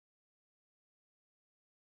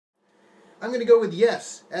I'm going to go with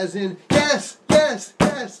yes, as in yes, yes,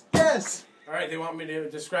 yes, yes. All right, they want me to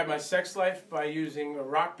describe my sex life by using a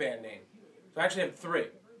rock band name. So I actually have three.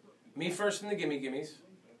 Me First and the Gimme Gimmes,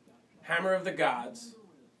 Hammer of the Gods,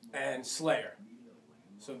 and Slayer.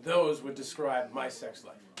 So those would describe my sex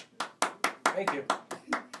life. Thank you.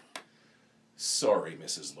 Sorry,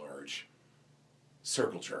 Mrs. Large.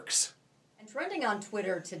 Circle jerks. And trending on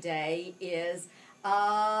Twitter today is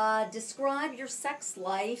describe your sex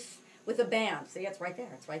life with a band. See, it's right there.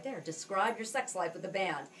 It's right there. Describe your sex life with a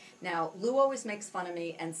band. Now, Lou always makes fun of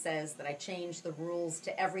me and says that I change the rules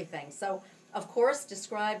to everything. So, of course,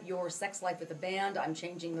 describe your sex life with a band. I'm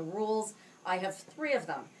changing the rules. I have 3 of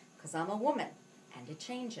them because I'm a woman and it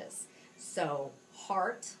changes. So,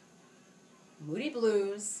 heart, moody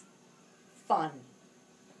blues, fun.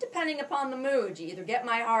 Depending upon the mood. You either get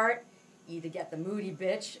my heart, you either get the moody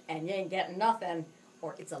bitch and you ain't getting nothing,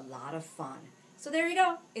 or it's a lot of fun. So there you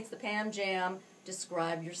go. It's the Pam Jam.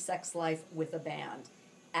 Describe your sex life with a band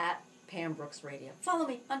at Pam Brooks Radio. Follow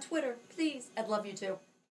me on Twitter, please. I'd love you too.